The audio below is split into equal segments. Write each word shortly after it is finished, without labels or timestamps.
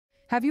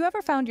Have you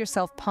ever found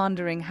yourself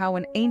pondering how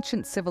an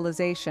ancient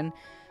civilization,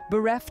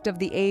 bereft of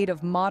the aid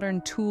of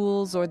modern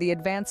tools or the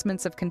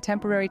advancements of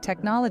contemporary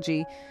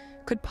technology,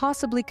 could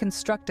possibly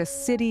construct a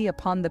city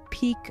upon the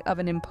peak of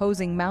an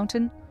imposing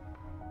mountain?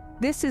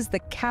 This is the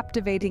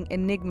captivating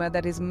enigma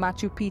that is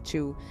Machu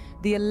Picchu,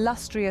 the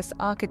illustrious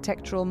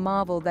architectural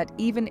marvel that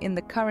even in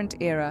the current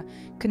era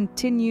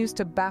continues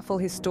to baffle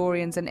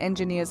historians and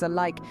engineers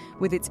alike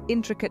with its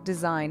intricate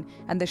design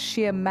and the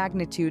sheer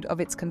magnitude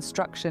of its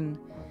construction.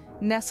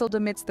 Nestled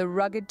amidst the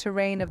rugged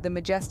terrain of the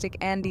majestic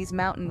Andes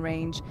mountain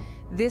range,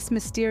 this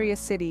mysterious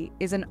city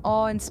is an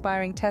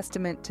awe-inspiring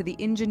testament to the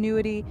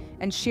ingenuity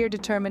and sheer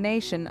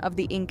determination of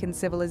the Incan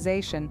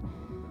civilization.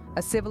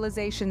 A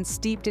civilization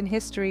steeped in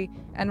history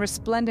and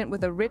resplendent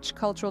with a rich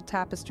cultural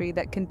tapestry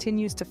that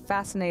continues to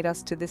fascinate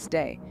us to this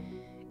day.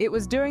 It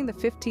was during the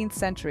 15th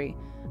century,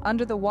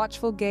 under the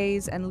watchful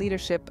gaze and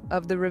leadership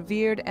of the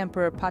revered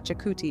Emperor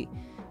Pachacuti,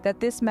 that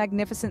this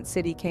magnificent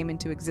city came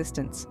into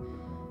existence.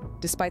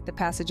 Despite the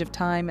passage of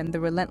time and the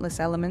relentless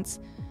elements,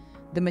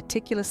 the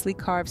meticulously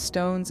carved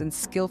stones and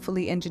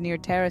skillfully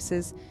engineered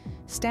terraces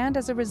stand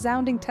as a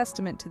resounding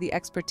testament to the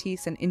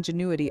expertise and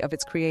ingenuity of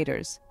its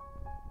creators.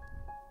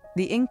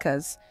 The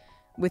Incas,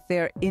 with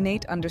their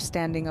innate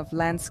understanding of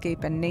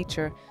landscape and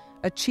nature,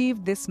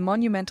 achieved this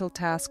monumental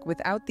task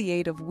without the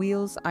aid of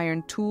wheels,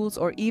 iron tools,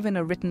 or even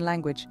a written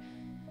language.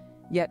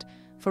 Yet,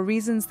 for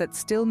reasons that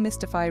still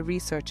mystify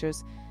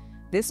researchers,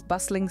 this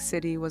bustling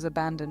city was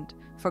abandoned,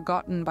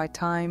 forgotten by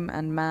time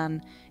and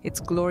man, its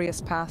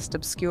glorious past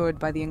obscured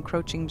by the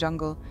encroaching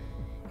jungle.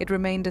 It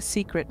remained a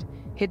secret,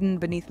 hidden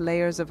beneath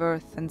layers of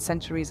earth and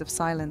centuries of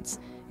silence,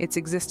 its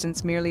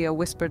existence merely a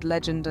whispered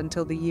legend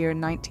until the year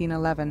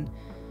 1911,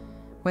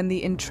 when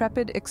the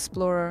intrepid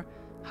explorer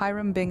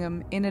Hiram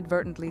Bingham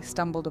inadvertently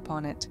stumbled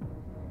upon it.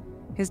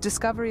 His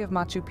discovery of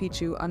Machu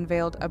Picchu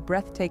unveiled a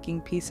breathtaking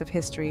piece of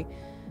history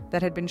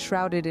that had been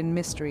shrouded in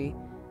mystery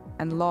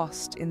and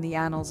lost in the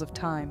annals of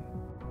time.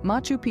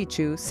 Machu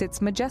Picchu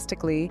sits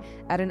majestically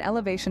at an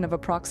elevation of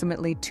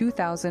approximately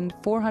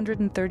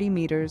 2,430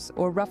 meters,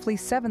 or roughly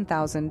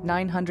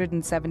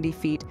 7,970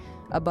 feet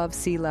above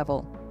sea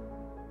level.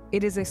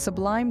 It is a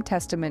sublime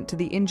testament to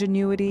the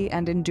ingenuity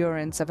and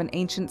endurance of an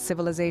ancient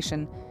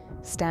civilization,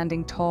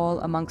 standing tall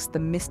amongst the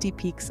misty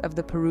peaks of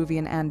the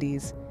Peruvian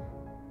Andes.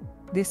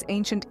 This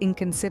ancient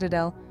Incan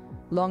citadel,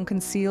 long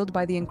concealed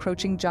by the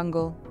encroaching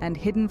jungle and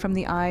hidden from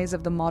the eyes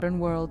of the modern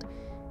world,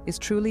 is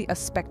truly a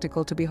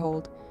spectacle to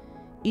behold.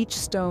 Each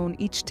stone,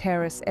 each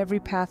terrace, every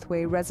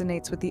pathway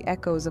resonates with the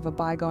echoes of a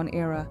bygone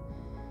era.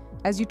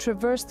 As you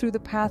traverse through the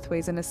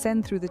pathways and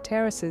ascend through the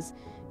terraces,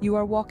 you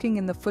are walking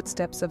in the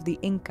footsteps of the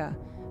Inca,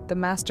 the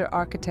master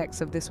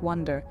architects of this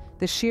wonder.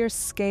 The sheer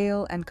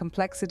scale and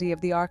complexity of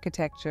the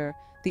architecture,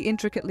 the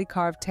intricately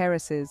carved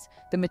terraces,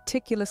 the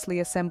meticulously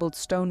assembled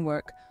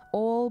stonework,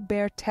 all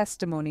bear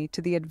testimony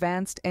to the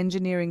advanced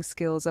engineering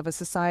skills of a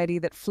society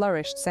that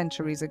flourished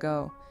centuries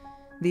ago.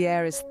 The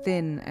air is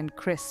thin and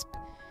crisp,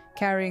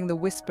 carrying the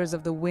whispers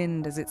of the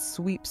wind as it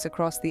sweeps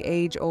across the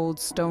age-old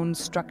stone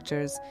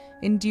structures,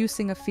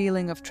 inducing a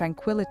feeling of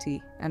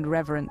tranquility and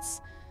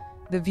reverence.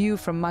 The view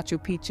from Machu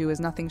Picchu is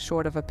nothing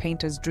short of a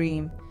painter's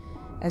dream.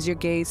 As your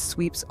gaze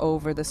sweeps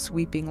over the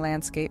sweeping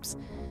landscapes,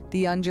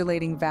 the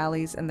undulating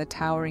valleys and the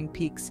towering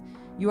peaks,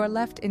 you are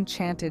left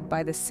enchanted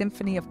by the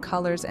symphony of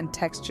colors and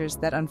textures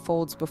that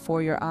unfolds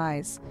before your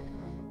eyes.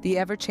 The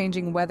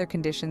ever-changing weather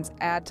conditions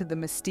add to the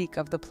mystique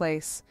of the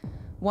place.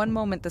 One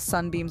moment the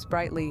sun beams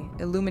brightly,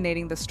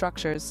 illuminating the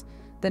structures.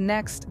 The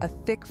next, a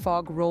thick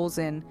fog rolls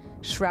in,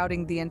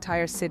 shrouding the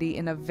entire city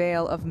in a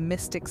veil of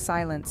mystic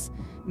silence,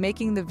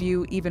 making the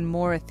view even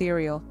more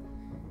ethereal.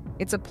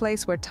 It's a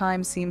place where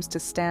time seems to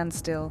stand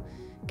still,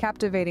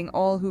 captivating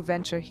all who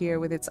venture here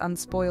with its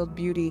unspoiled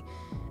beauty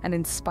and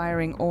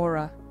inspiring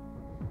aura.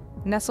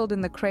 Nestled in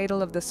the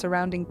cradle of the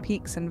surrounding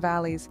peaks and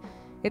valleys,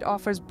 it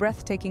offers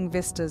breathtaking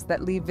vistas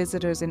that leave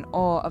visitors in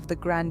awe of the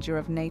grandeur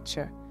of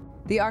nature.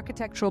 The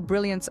architectural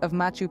brilliance of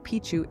Machu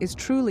Picchu is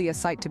truly a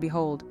sight to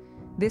behold.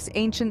 This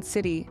ancient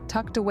city,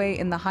 tucked away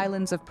in the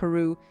highlands of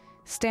Peru,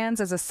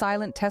 stands as a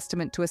silent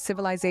testament to a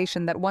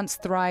civilization that once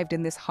thrived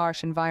in this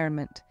harsh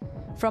environment.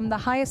 From the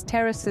highest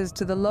terraces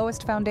to the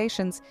lowest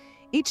foundations,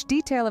 each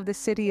detail of the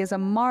city is a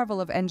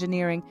marvel of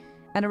engineering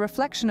and a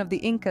reflection of the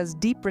Incas'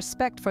 deep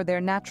respect for their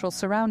natural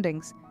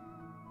surroundings.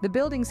 The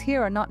buildings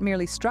here are not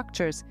merely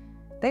structures,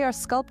 they are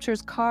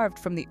sculptures carved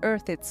from the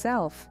earth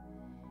itself.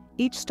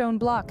 Each stone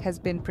block has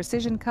been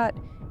precision cut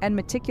and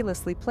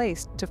meticulously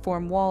placed to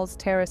form walls,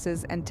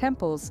 terraces, and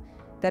temples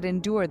that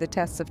endure the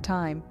tests of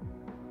time.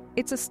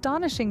 It's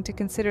astonishing to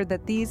consider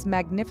that these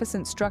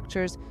magnificent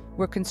structures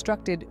were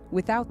constructed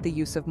without the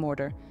use of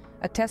mortar,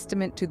 a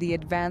testament to the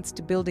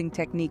advanced building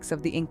techniques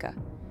of the Inca.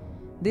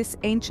 This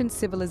ancient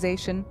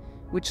civilization,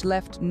 which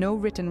left no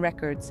written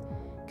records,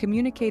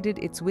 communicated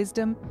its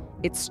wisdom,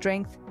 its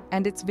strength,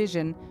 and its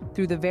vision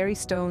through the very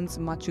stones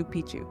Machu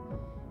Picchu.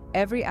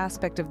 Every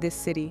aspect of this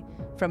city,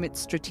 from its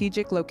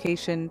strategic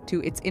location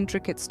to its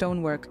intricate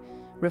stonework,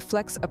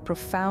 reflects a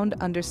profound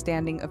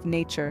understanding of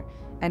nature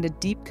and a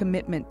deep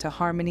commitment to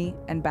harmony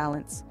and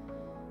balance.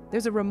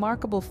 There's a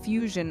remarkable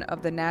fusion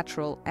of the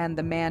natural and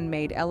the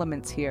man-made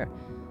elements here.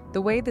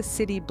 The way the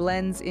city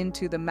blends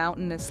into the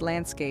mountainous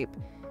landscape,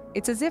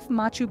 it's as if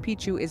Machu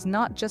Picchu is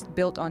not just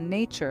built on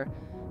nature,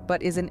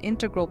 but is an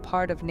integral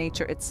part of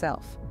nature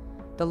itself.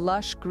 The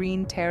lush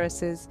green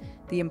terraces,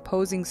 the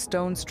imposing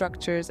stone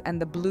structures, and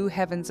the blue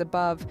heavens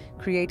above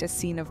create a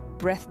scene of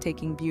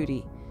breathtaking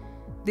beauty.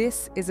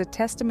 This is a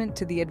testament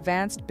to the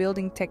advanced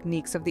building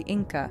techniques of the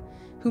Inca,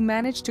 who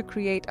managed to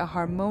create a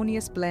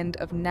harmonious blend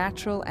of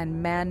natural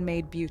and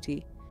man-made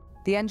beauty.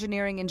 The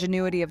engineering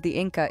ingenuity of the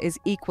Inca is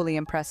equally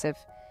impressive.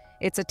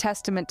 It's a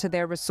testament to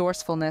their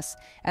resourcefulness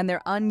and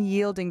their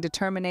unyielding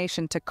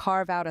determination to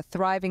carve out a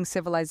thriving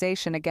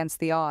civilization against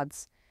the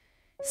odds.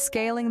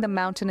 Scaling the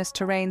mountainous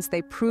terrains,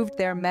 they proved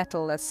their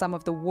mettle as some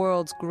of the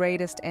world's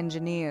greatest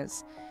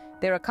engineers.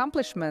 Their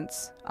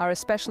accomplishments are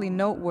especially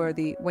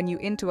noteworthy when you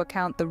into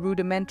account the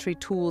rudimentary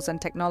tools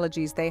and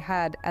technologies they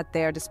had at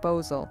their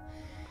disposal.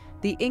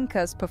 The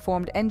Incas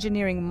performed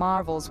engineering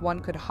marvels one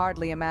could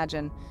hardly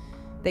imagine.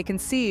 They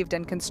conceived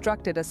and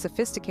constructed a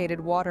sophisticated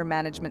water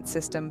management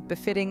system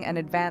befitting an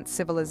advanced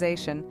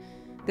civilization.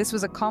 This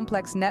was a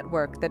complex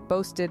network that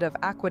boasted of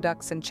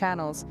aqueducts and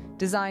channels,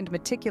 designed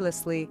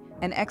meticulously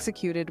and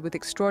executed with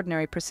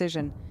extraordinary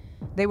precision.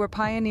 They were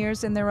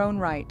pioneers in their own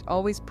right,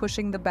 always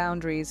pushing the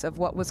boundaries of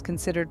what was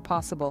considered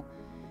possible.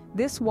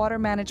 This water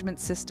management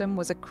system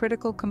was a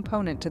critical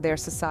component to their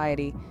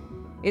society.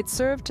 It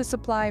served to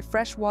supply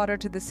fresh water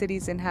to the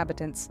city's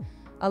inhabitants,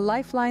 a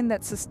lifeline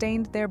that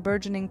sustained their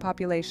burgeoning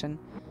population.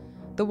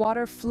 The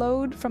water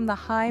flowed from the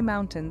high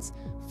mountains,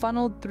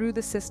 funneled through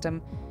the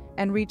system,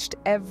 and reached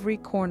every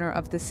corner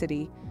of the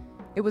city.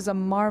 It was a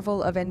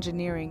marvel of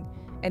engineering,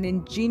 an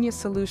ingenious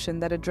solution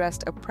that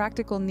addressed a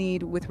practical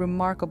need with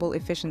remarkable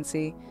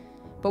efficiency.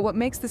 But what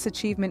makes this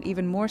achievement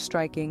even more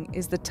striking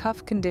is the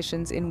tough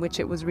conditions in which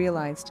it was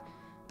realized.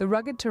 The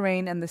rugged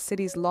terrain and the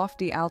city's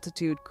lofty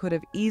altitude could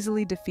have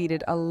easily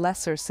defeated a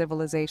lesser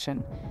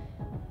civilization.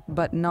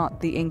 But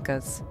not the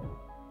Incas.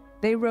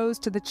 They rose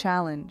to the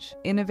challenge,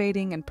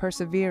 innovating and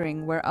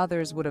persevering where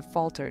others would have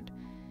faltered.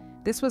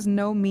 This was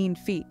no mean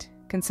feat,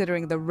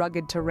 considering the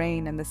rugged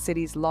terrain and the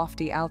city's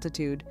lofty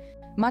altitude.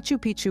 Machu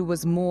Picchu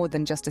was more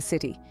than just a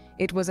city.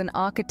 It was an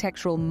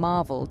architectural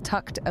marvel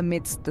tucked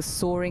amidst the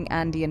soaring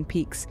Andean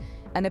peaks,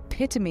 an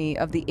epitome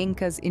of the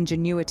Incas'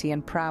 ingenuity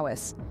and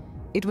prowess.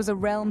 It was a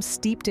realm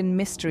steeped in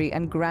mystery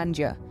and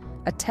grandeur,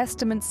 a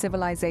testament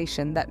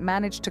civilization that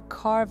managed to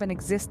carve an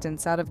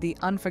existence out of the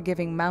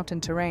unforgiving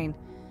mountain terrain.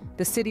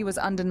 The city was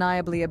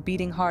undeniably a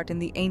beating heart in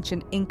the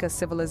ancient Inca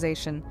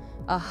civilization,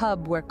 a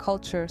hub where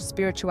culture,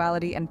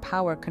 spirituality, and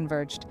power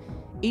converged.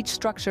 Each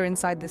structure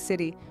inside the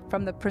city,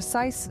 from the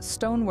precise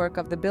stonework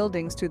of the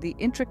buildings to the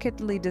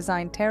intricately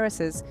designed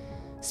terraces,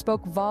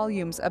 spoke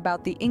volumes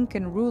about the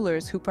Incan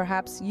rulers who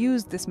perhaps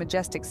used this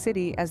majestic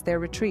city as their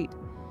retreat.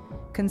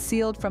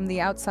 Concealed from the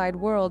outside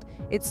world,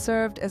 it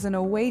served as an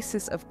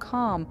oasis of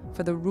calm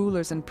for the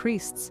rulers and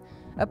priests,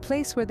 a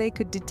place where they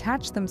could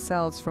detach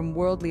themselves from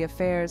worldly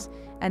affairs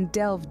and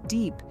delve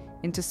deep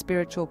into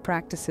spiritual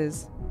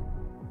practices.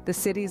 The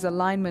city's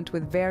alignment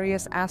with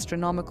various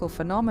astronomical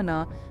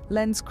phenomena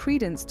lends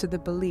credence to the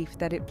belief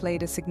that it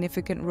played a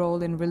significant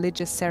role in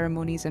religious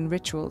ceremonies and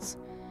rituals.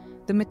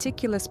 The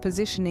meticulous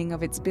positioning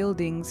of its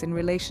buildings in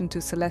relation to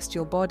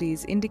celestial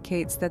bodies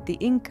indicates that the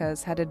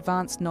Incas had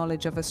advanced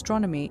knowledge of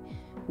astronomy,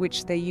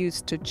 which they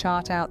used to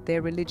chart out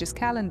their religious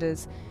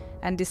calendars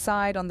and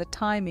decide on the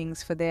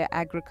timings for their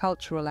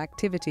agricultural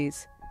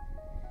activities.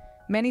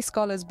 Many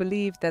scholars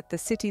believe that the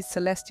city's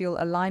celestial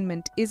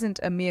alignment isn't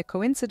a mere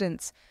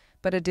coincidence,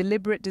 but a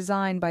deliberate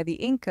design by the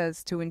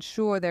Incas to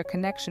ensure their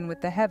connection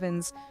with the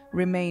heavens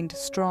remained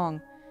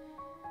strong.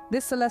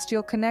 This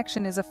celestial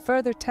connection is a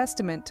further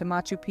testament to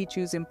Machu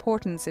Picchu's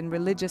importance in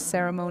religious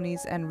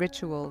ceremonies and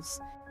rituals.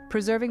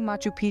 Preserving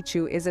Machu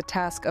Picchu is a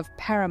task of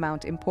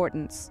paramount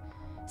importance.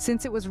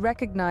 Since it was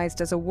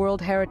recognized as a World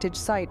Heritage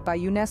Site by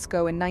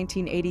UNESCO in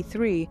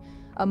 1983,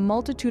 a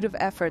multitude of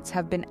efforts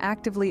have been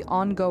actively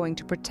ongoing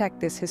to protect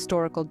this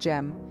historical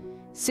gem.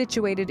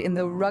 Situated in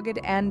the rugged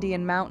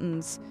Andean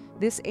mountains,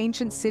 this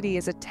ancient city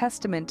is a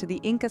testament to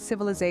the Inca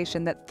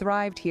civilization that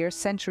thrived here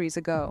centuries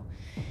ago.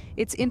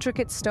 Its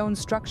intricate stone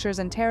structures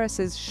and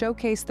terraces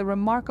showcase the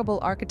remarkable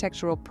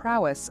architectural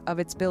prowess of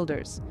its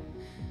builders.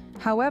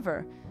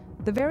 However,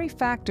 the very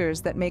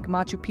factors that make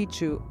Machu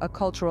Picchu a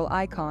cultural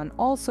icon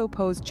also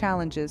pose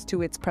challenges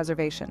to its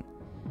preservation.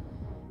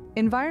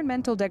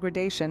 Environmental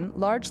degradation,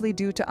 largely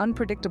due to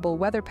unpredictable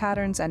weather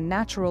patterns and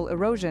natural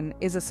erosion,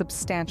 is a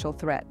substantial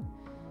threat.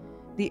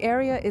 The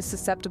area is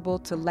susceptible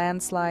to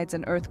landslides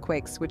and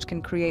earthquakes, which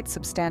can create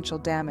substantial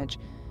damage.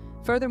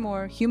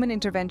 Furthermore, human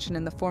intervention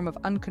in the form of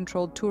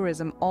uncontrolled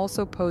tourism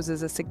also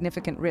poses a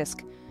significant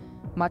risk.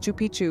 Machu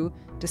Picchu,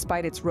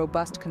 despite its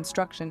robust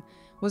construction,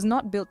 was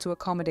not built to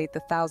accommodate the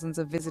thousands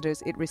of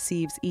visitors it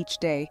receives each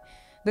day.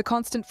 The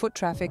constant foot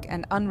traffic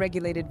and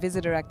unregulated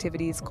visitor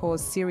activities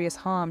cause serious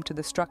harm to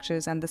the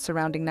structures and the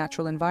surrounding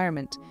natural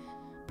environment.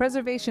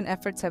 Preservation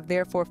efforts have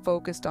therefore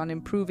focused on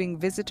improving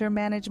visitor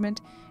management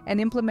and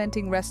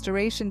implementing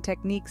restoration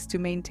techniques to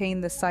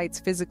maintain the site's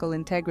physical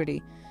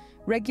integrity.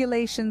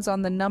 Regulations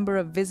on the number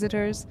of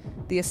visitors,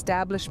 the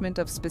establishment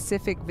of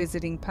specific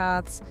visiting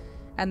paths,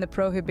 and the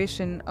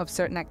prohibition of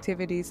certain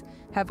activities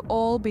have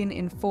all been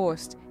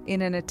enforced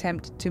in an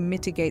attempt to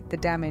mitigate the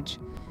damage.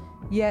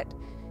 Yet,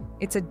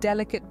 it's a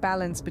delicate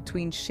balance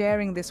between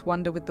sharing this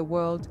wonder with the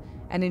world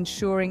and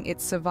ensuring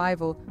its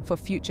survival for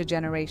future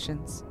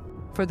generations.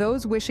 For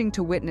those wishing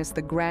to witness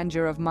the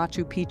grandeur of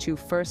Machu Picchu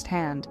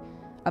firsthand,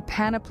 a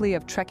panoply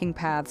of trekking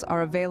paths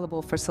are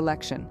available for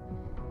selection.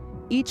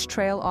 Each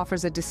trail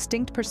offers a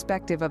distinct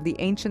perspective of the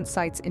ancient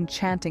site's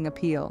enchanting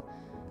appeal,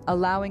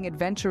 allowing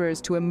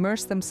adventurers to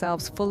immerse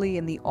themselves fully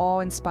in the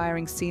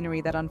awe-inspiring scenery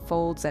that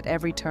unfolds at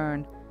every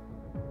turn.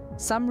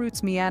 Some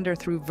routes meander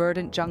through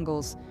verdant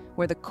jungles,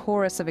 where the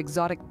chorus of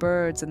exotic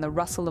birds and the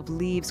rustle of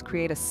leaves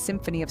create a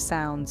symphony of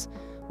sounds,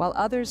 while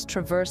others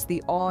traverse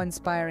the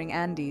awe-inspiring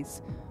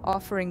Andes,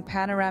 offering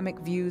panoramic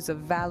views of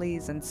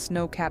valleys and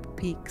snow-capped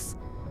peaks.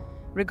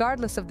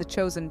 Regardless of the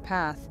chosen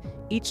path,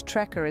 each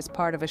trekker is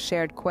part of a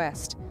shared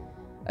quest,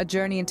 a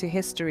journey into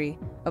history,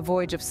 a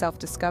voyage of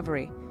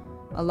self-discovery.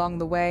 Along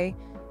the way,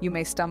 you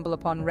may stumble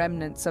upon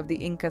remnants of the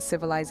Inca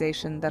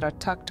civilization that are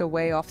tucked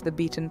away off the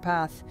beaten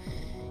path.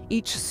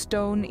 Each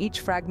stone, each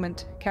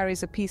fragment,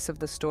 carries a piece of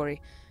the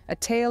story, a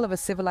tale of a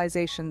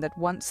civilization that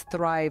once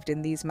thrived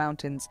in these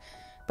mountains.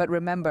 But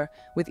remember,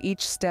 with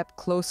each step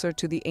closer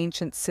to the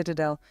ancient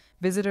citadel,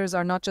 visitors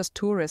are not just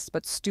tourists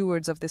but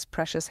stewards of this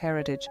precious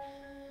heritage.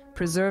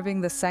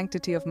 Preserving the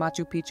sanctity of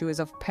Machu Picchu is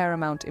of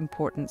paramount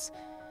importance.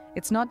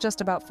 It's not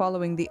just about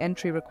following the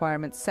entry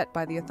requirements set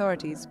by the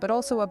authorities, but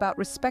also about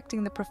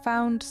respecting the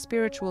profound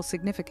spiritual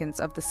significance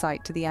of the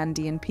site to the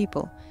Andean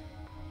people.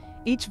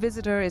 Each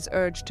visitor is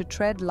urged to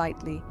tread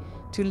lightly,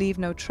 to leave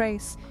no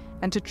trace,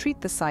 and to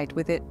treat the site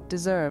with it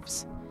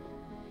deserves.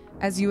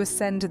 As you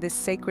ascend to this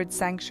sacred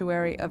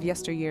sanctuary of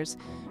yesteryears,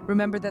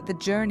 remember that the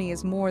journey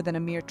is more than a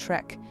mere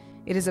trek.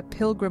 It is a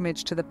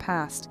pilgrimage to the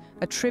past,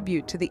 a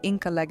tribute to the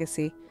Inca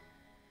legacy.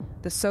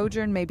 The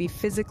sojourn may be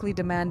physically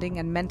demanding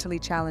and mentally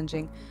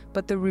challenging,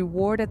 but the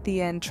reward at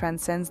the end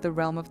transcends the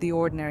realm of the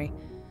ordinary.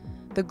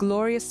 The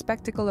glorious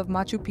spectacle of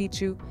Machu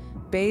Picchu,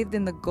 bathed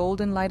in the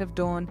golden light of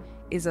dawn,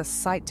 is a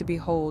sight to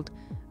behold,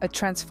 a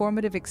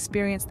transformative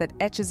experience that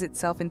etches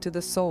itself into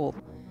the soul.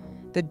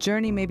 The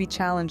journey may be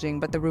challenging,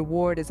 but the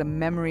reward is a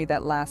memory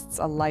that lasts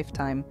a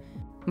lifetime.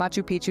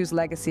 Machu Picchu's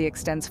legacy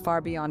extends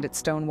far beyond its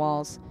stone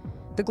walls.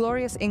 The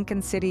glorious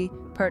Incan city,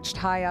 perched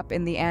high up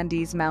in the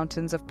Andes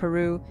Mountains of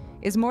Peru,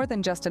 is more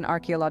than just an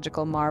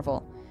archaeological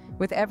marvel.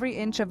 With every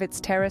inch of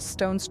its terraced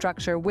stone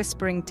structure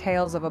whispering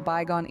tales of a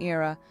bygone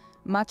era,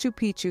 Machu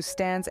Picchu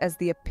stands as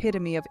the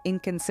epitome of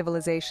Incan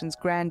civilization's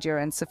grandeur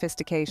and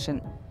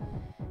sophistication.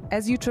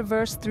 As you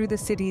traverse through the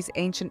city's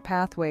ancient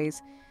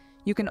pathways,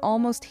 you can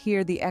almost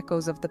hear the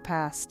echoes of the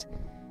past,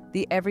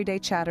 the everyday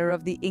chatter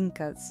of the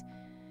Incas,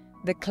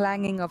 the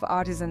clanging of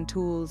artisan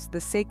tools,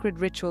 the sacred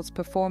rituals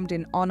performed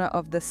in honor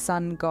of the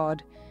sun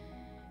god.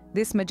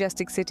 This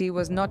majestic city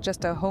was not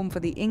just a home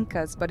for the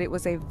Incas, but it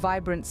was a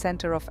vibrant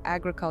center of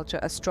agriculture,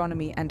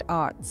 astronomy, and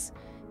arts.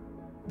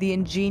 The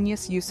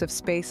ingenious use of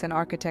space and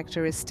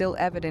architecture is still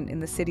evident in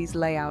the city's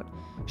layout,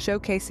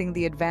 showcasing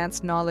the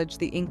advanced knowledge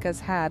the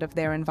Incas had of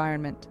their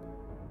environment.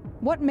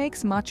 What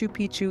makes Machu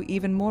Picchu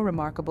even more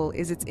remarkable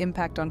is its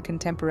impact on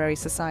contemporary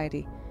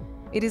society.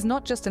 It is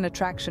not just an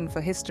attraction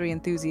for history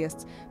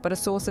enthusiasts, but a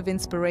source of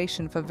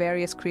inspiration for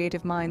various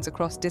creative minds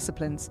across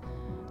disciplines.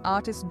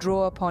 Artists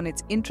draw upon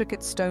its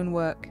intricate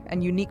stonework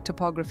and unique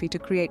topography to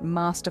create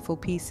masterful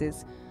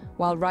pieces,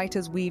 while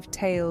writers weave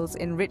tales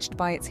enriched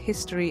by its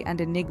history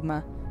and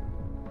enigma.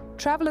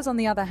 Travelers, on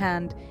the other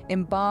hand,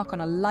 embark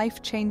on a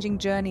life-changing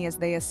journey as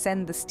they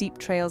ascend the steep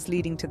trails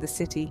leading to the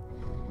city.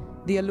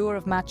 The allure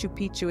of Machu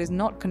Picchu is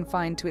not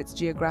confined to its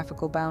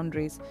geographical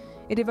boundaries.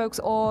 It evokes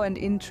awe and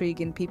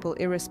intrigue in people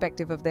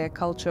irrespective of their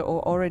culture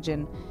or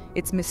origin.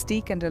 Its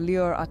mystique and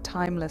allure are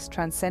timeless,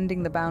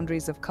 transcending the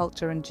boundaries of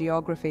culture and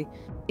geography.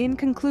 In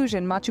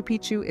conclusion, Machu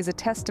Picchu is a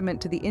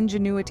testament to the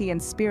ingenuity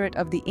and spirit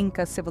of the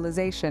Inca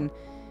civilization.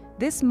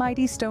 This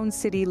mighty stone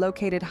city,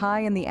 located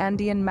high in the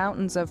Andean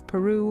mountains of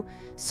Peru,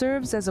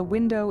 serves as a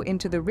window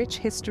into the rich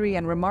history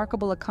and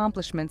remarkable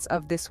accomplishments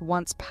of this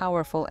once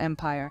powerful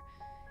empire.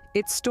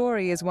 Its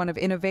story is one of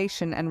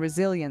innovation and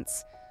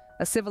resilience,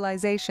 a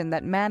civilization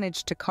that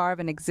managed to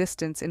carve an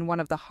existence in one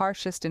of the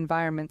harshest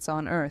environments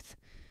on Earth.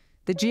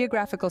 The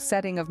geographical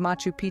setting of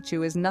Machu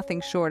Picchu is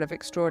nothing short of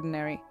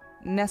extraordinary.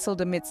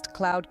 Nestled amidst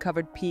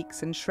cloud-covered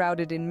peaks and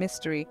shrouded in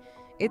mystery,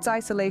 its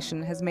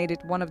isolation has made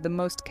it one of the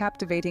most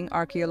captivating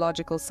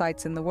archaeological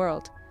sites in the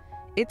world.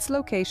 Its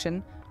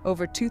location,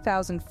 over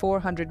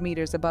 2,400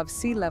 meters above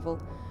sea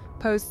level,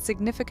 posed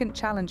significant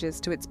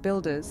challenges to its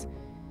builders.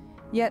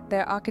 Yet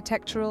their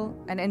architectural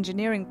and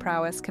engineering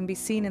prowess can be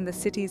seen in the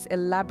city's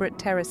elaborate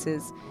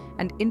terraces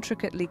and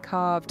intricately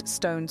carved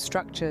stone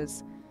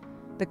structures.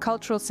 The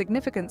cultural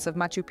significance of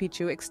Machu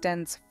Picchu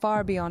extends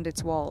far beyond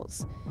its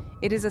walls.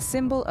 It is a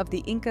symbol of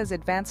the Incas'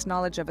 advanced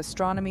knowledge of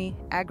astronomy,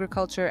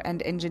 agriculture,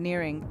 and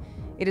engineering.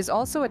 It is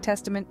also a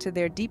testament to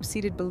their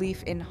deep-seated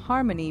belief in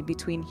harmony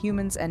between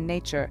humans and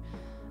nature,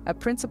 a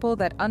principle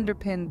that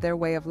underpinned their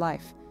way of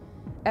life.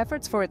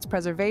 Efforts for its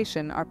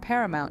preservation are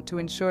paramount to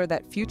ensure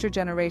that future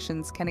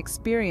generations can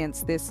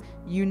experience this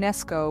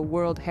UNESCO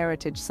World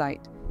Heritage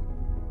Site.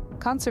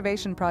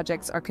 Conservation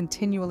projects are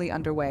continually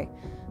underway,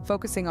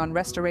 focusing on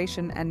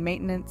restoration and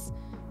maintenance,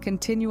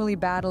 continually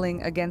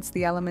battling against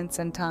the elements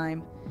and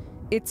time.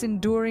 Its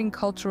enduring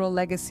cultural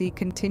legacy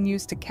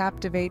continues to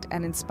captivate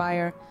and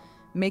inspire,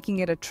 making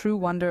it a true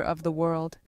wonder of the world.